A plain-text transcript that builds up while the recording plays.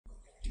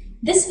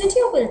This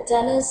video will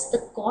tell us the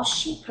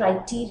Cauchy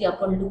criteria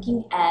for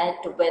looking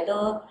at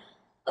whether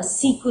a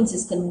sequence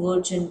is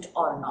convergent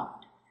or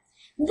not.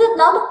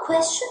 Now the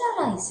question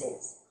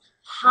arises,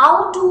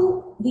 how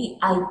do we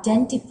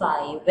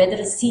identify whether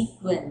a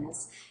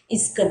sequence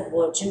is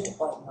convergent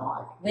or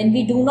not when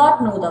we do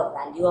not know the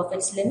value of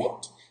its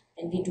limit?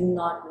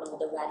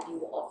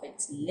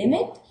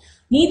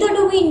 Neither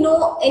do we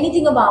know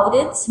anything about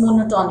its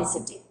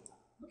monotonicity.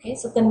 Okay,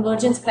 so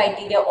convergence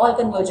criteria, all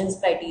convergence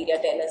criteria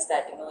tell us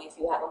that, if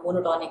you have a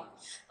monotonic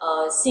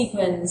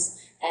sequence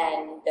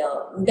and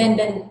then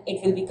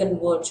it will be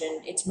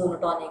convergent, it's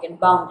monotonic and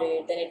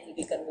bounded, then it will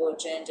be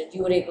convergent and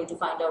you are able to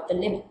find out the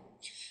limit.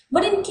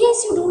 But in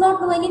case you do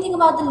not know anything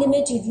about the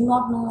limit, you do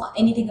not know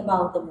anything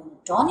about the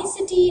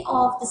monotonicity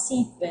of the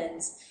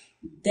sequence,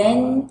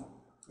 then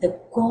the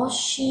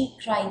Cauchy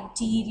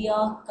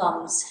criteria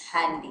comes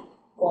handy.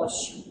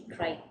 Cauchy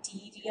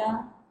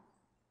criteria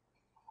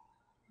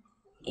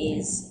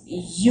is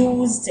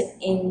used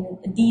in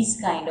these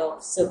kind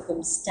of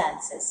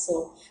circumstances.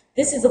 So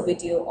this is a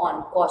video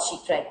on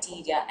Cauchy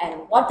criteria,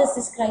 and what does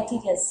this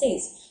criteria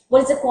says?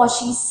 What is a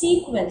Cauchy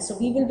sequence? So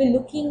we will be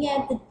looking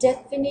at the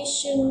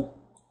definition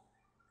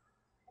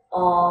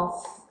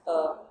of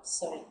a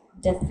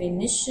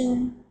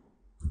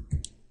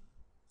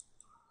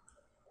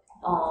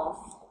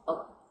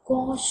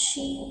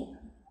Cauchy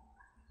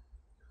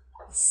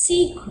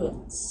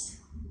sequence.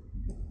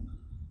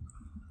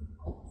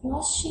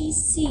 Cauchy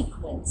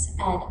sequence,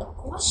 and a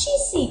Cauchy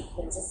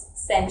sequence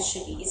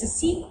essentially is a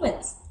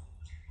sequence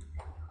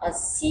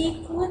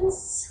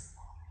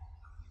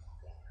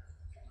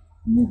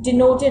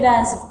denoted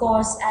as, of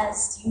course,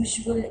 as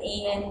usual,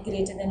 an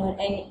greater than or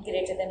n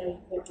greater than or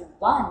equal to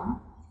 1.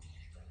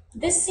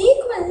 This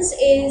sequence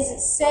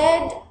is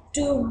said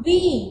to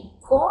be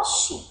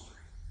Cauchy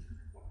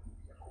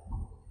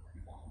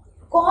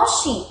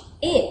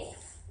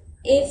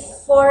if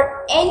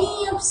for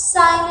any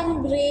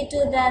epsilon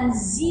greater than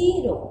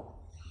 0,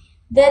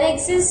 there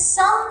exists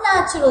some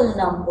natural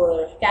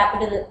number,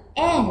 capital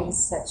N,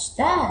 such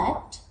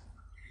that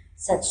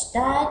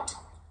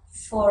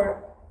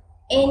for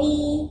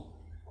any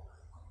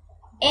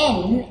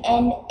n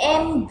and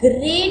m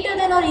greater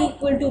than or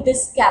equal to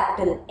this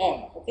capital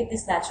N, okay,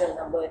 this natural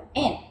number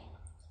n,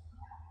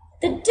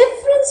 the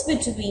difference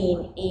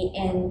between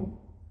an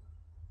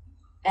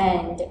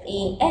and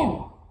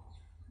am,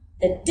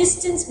 the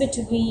distance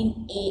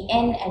between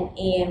an and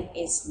am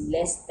is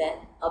less than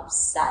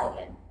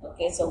epsilon.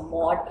 Okay, so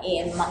mod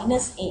an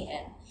minus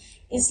am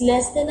is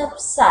less than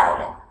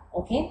epsilon.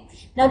 Okay,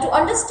 now to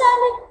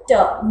understand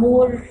it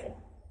more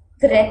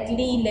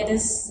correctly, let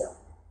us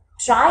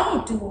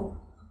try to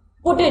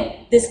put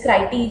this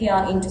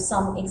criteria into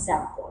some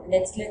example.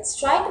 Let's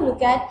try to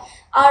look at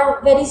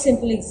our very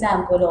simple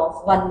example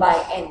of 1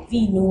 by n.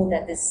 We know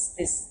that this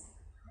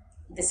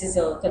is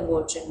a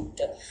convergent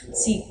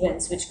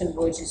sequence which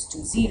converges to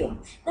 0.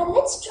 Now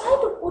let's try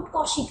to put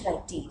Cauchy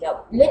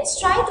criteria. Let's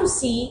try to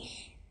see,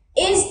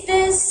 is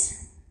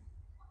this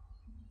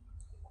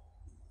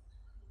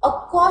a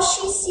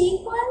Cauchy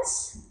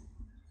sequence?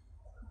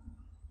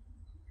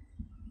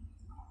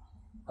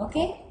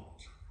 Okay,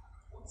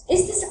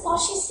 is this a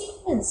Cauchy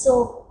sequence?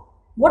 So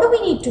what do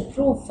we need to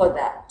prove for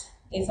that?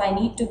 If I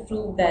need to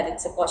prove that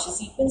it's a Cauchy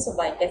sequence, so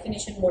by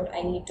definition what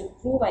I need to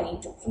prove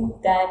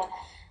that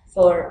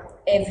for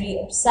every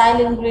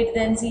epsilon greater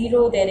than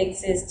 0, there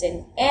exists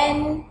an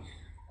n,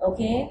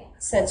 okay,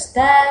 such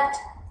that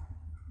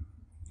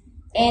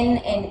n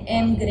and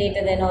m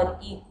greater than or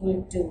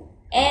equal to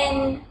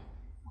n.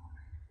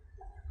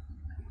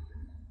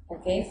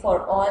 Okay,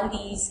 for all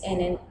these n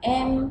and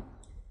m,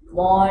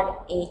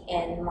 mod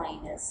an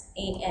minus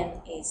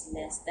am is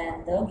less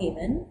than the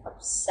given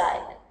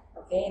epsilon.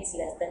 Okay, it's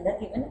less than the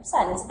given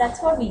epsilon. So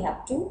that's what we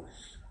have to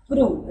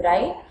prove,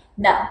 right?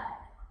 Now,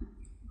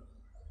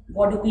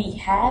 what do we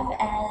have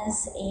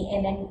as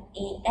an and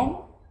am?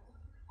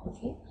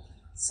 Okay,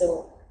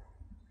 so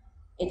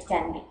it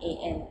can be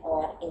an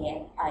or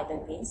an either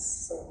ways.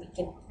 So we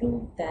can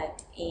prove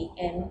that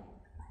am.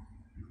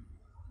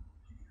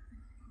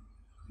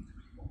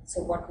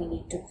 So what we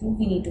need to prove?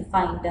 We need to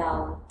find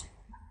out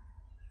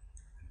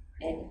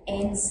an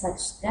n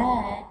such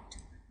that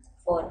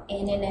for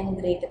n and m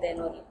greater than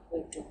or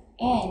equal to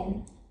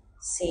n,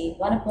 say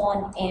 1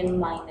 upon m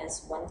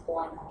minus 1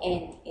 upon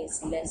n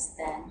is less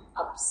than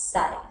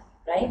epsilon,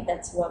 right?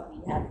 That's what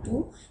we have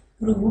to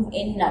prove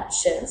in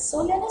nutshell.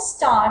 So let us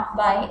start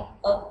by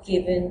a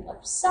given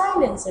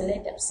epsilon. So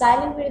let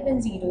epsilon greater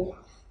than 0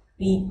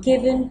 be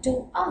given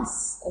to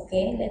us.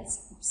 Okay,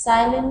 let's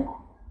epsilon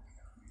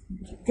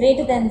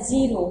greater than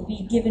 0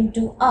 be given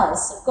to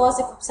us. Of course,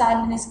 if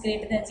epsilon is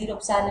greater than 0,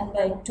 epsilon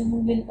by 2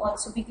 will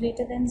also be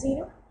greater than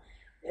 0,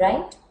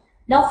 right?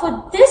 Now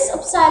for this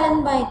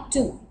epsilon by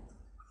 2,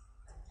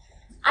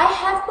 I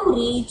have to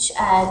reach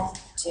at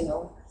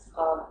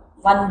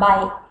 1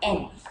 by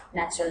n,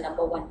 natural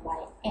number 1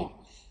 by n.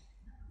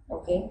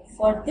 Okay,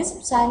 for this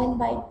epsilon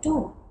by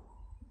 2,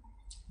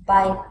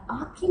 by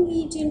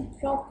Archimedean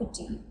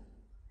property,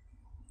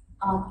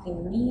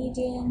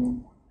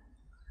 Archimedean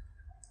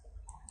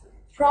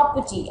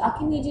property,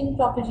 Archimedean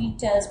property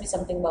tells me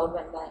something about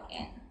 1 by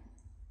n.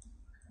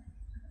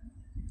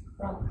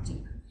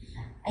 Property.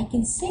 I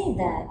can say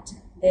that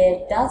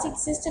there does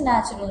exist a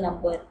natural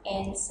number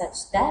n such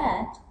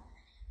that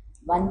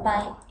 1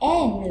 by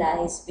n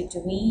lies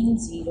between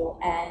 0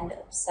 and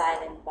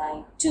epsilon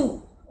by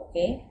 2.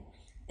 Okay,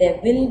 there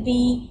will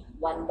be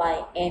 1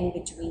 by n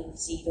between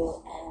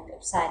 0 and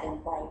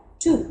epsilon by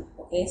 2.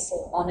 Okay, so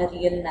on a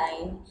real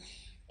line,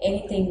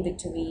 anything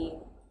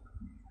between,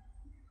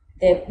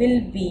 there will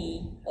be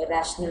a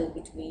rational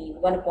between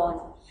 1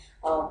 upon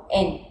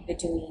n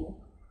between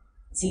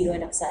 0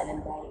 and epsilon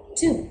by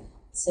 2.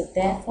 So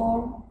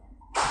therefore,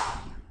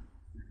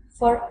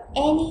 for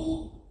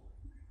any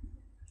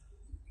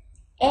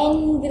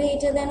n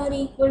greater than or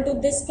equal to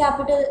this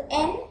capital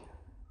N,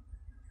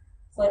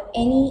 for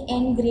any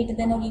n greater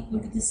than or equal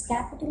to this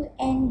capital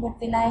N, what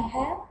will I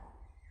have?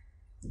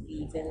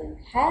 We will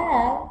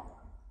have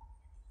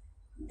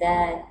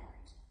that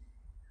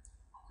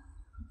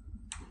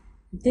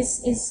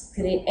this is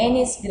n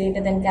is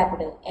greater than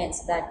capital N.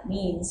 So that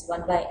means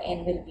 1 by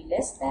n will be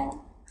less than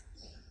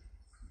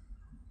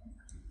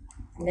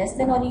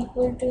or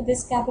equal to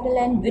this capital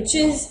N, which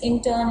is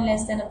in turn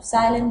less than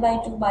epsilon by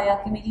 2 by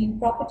Archimedean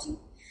property.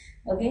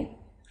 Okay,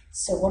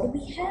 so what do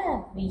we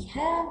have? We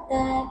have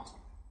that.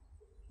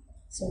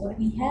 So what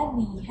do we have?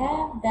 We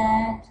have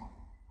that.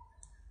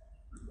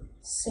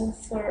 So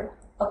for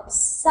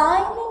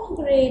epsilon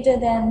greater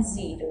than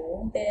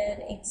 0, there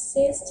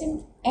exists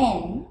an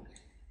n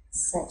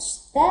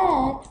such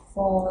that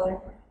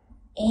for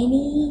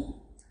any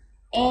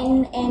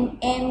n and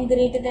m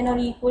greater than or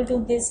equal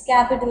to this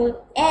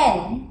capital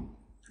N,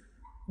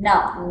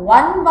 now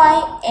 1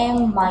 by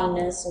m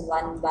minus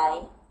 1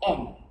 by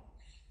n,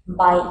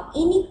 by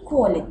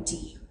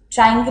inequality,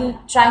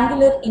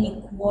 triangular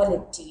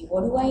inequality,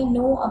 what do I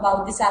know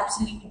about this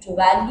absolute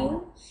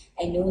value?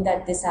 I know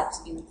that this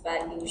absolute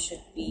value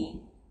should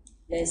be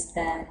less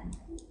than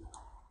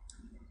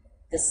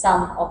the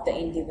sum of the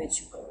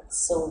individuals,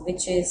 so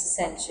which is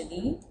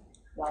essentially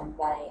 1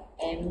 by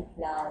m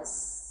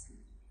plus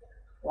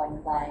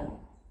 1 by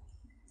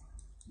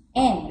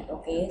n.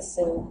 Okay,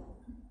 so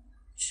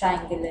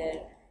triangle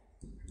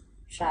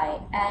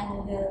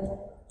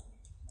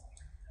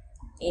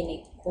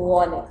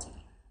inequality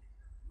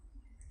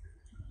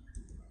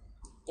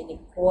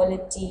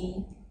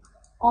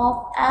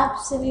of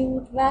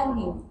absolute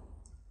value.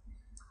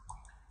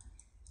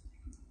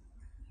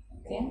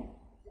 Okay,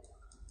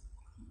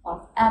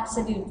 of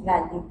absolute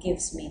value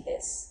gives me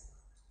this.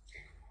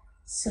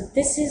 So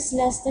this is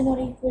less than or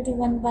equal to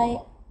 1 by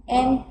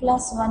m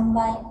plus 1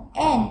 by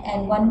n,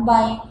 and 1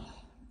 by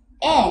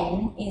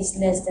n is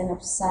less than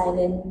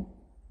epsilon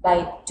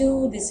by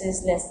 2. This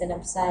is less than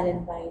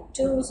epsilon by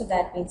 2, so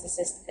that means this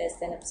is less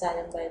than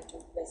epsilon by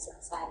 2 plus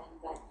epsilon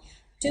by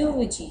 2,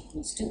 which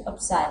equals to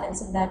epsilon.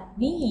 So that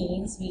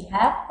means we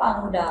have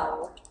found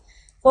out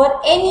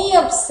for any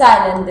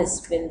epsilon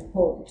this will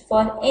hold.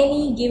 For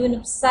any given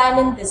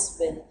epsilon this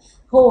will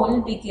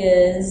hold,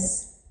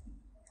 because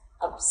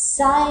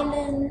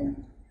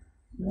epsilon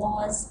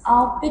was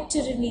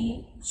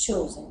arbitrarily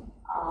chosen.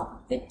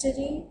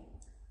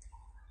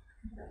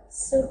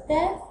 So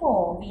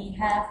therefore, we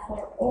have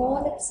for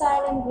all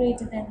epsilon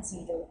greater than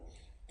 0,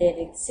 there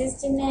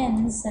exists an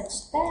n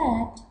such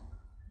that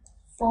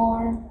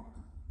for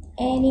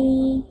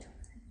any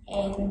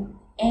n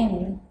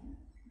m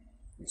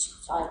which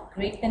are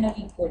greater than or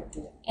equal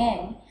to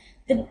n,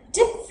 the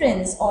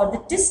difference or the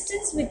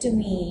distance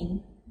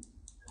between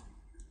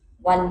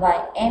 1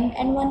 by m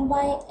and 1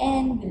 by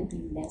n will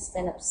be less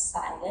than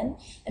epsilon,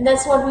 and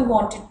that's what we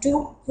wanted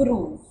to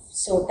prove.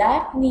 So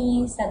that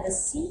means that the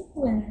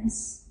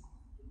sequence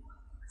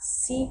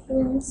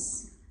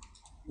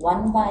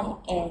 1 by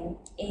n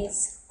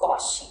is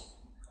Cauchy.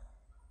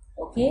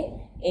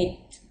 Okay,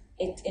 it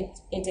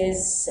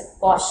is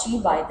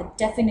Cauchy by the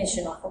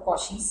definition of a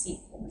Cauchy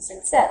sequence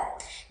itself.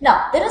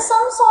 Now there are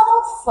some sort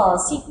of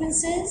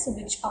sequences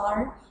which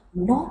are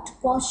not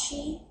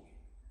Cauchy,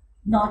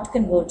 not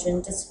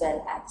convergent as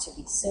well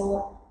actually.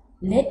 So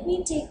let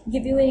me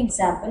give you an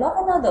example of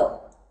another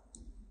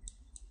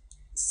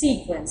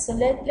sequence. So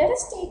let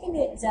us take an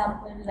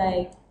example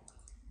like,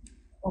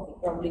 okay,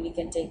 probably we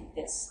can take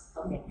this.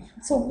 Okay,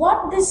 so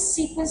what this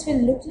sequence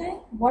will look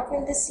like? What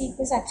will this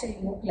sequence actually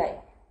look like?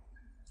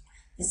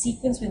 The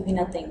sequence will be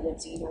nothing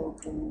but 0,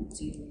 2,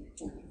 0,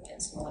 2,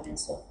 and so on and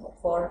so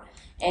forth for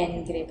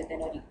n greater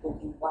than or equal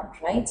to 1,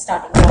 right?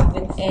 Starting off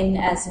with n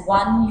as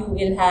 1, you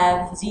will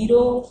have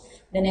 0,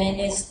 then n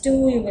is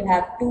 2, you will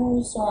have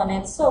 2, so on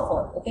and so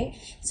forth. Okay,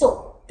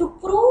 so to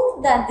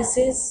prove that this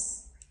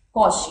is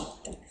Cauchy,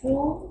 to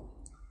prove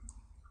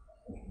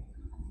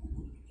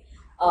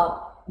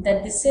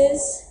that this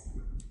is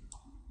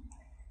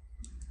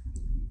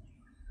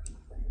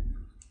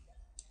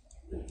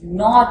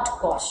not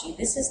Cauchy,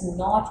 this is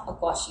not a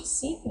Cauchy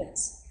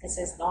sequence, this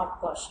is not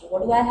Cauchy.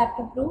 What do I have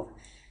to prove?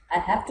 I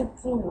have to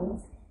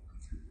prove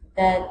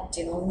that,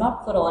 you know,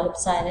 not for all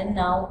epsilon.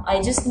 Now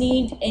I just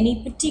need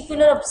any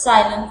particular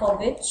epsilon for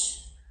which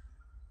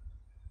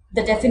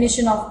the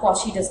definition of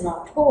Cauchy does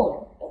not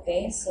hold.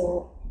 Okay,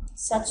 so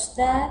such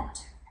that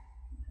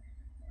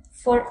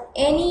for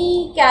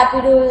any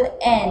capital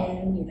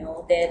N,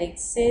 there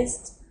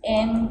exists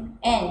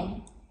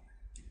Mn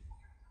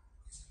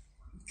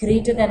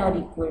greater than or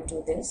equal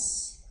to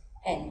this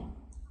N,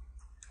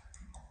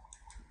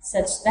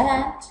 such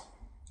that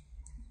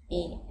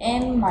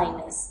Am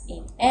minus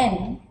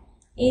An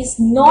is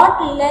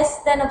not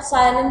less than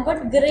epsilon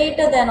but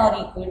greater than or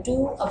equal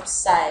to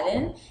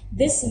epsilon.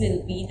 This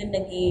will be the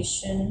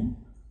negation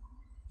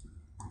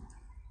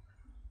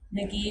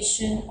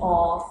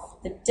of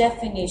the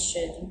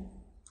definition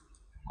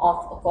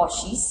of a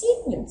Cauchy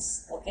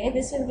sequence. Okay,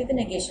 this will be the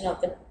negation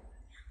of the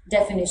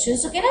definition.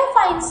 So can I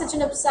find such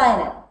an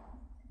epsilon?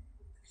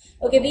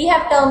 Okay, we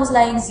have terms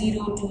like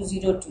 0, 2,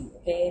 0, 2.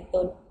 Okay,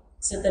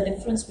 so the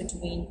difference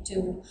between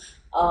two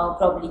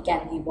probably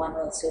can be 1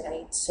 also,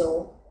 right?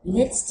 So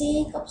let's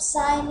take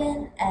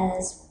epsilon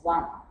as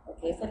 1.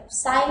 Okay, for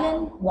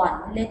epsilon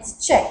 1,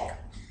 let's check.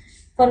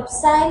 For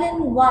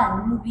epsilon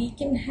 1, we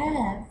can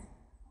have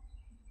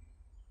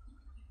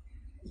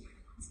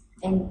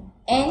n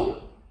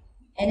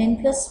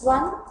plus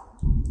 1.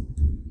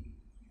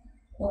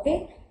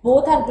 Okay,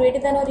 both are greater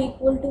than or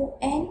equal to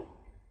n.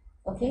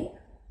 Okay,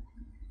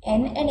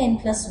 n and n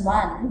plus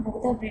 1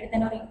 both are greater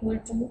than or equal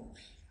to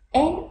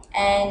n.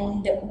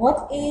 And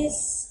what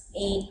is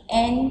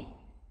an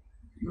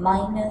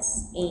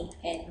minus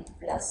an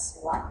plus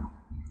 1?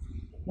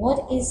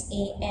 What is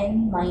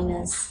an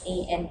minus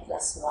an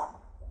plus 1?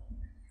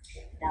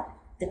 Now,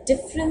 the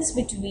difference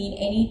between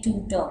any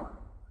two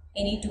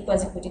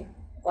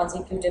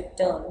consecutive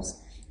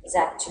terms is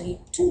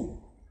actually 2,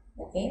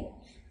 okay,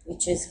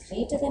 which is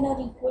greater than or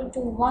equal to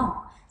 1.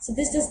 So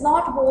this does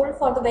not hold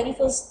for the very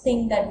first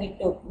thing that we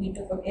took. We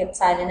took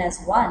epsilon as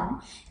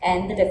 1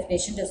 and the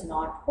definition does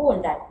not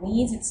hold. That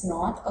means it's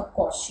not a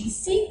Cauchy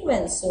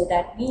sequence. So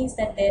that means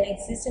that there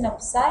exists an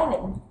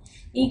epsilon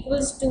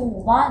equals to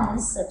 1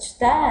 such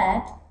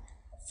that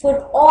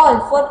for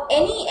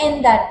any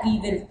n that we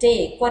will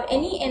take,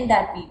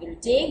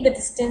 the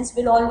distance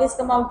will always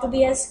come out to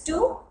be as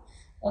 2.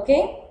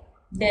 Okay,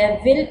 there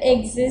will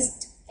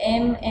exist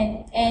m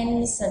and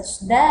n such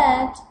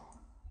that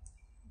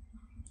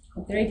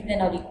greater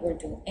than or equal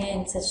to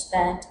n, such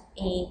that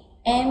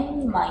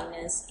am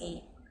minus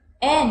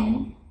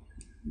an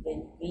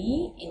will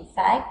be in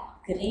fact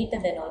greater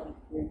than or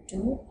equal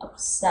to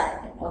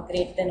epsilon, or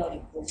greater than or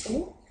equal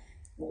to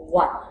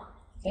 1.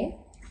 Okay,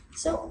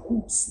 so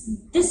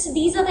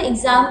these are the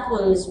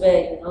examples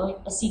where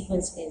a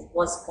sequence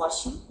was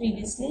Cauchy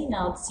previously.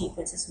 Now the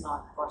sequence is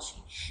not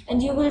Cauchy,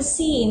 and you will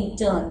see in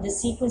turn the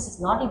sequence is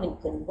not even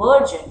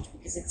convergent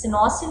because it's an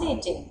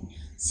oscillating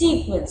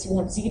sequence. You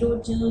have 0,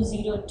 2,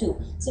 0, 2.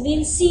 So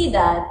we'll see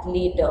that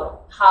later,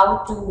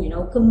 how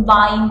to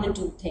combine the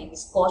two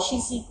things, Cauchy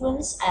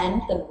sequence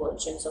and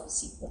convergence of a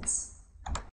sequence.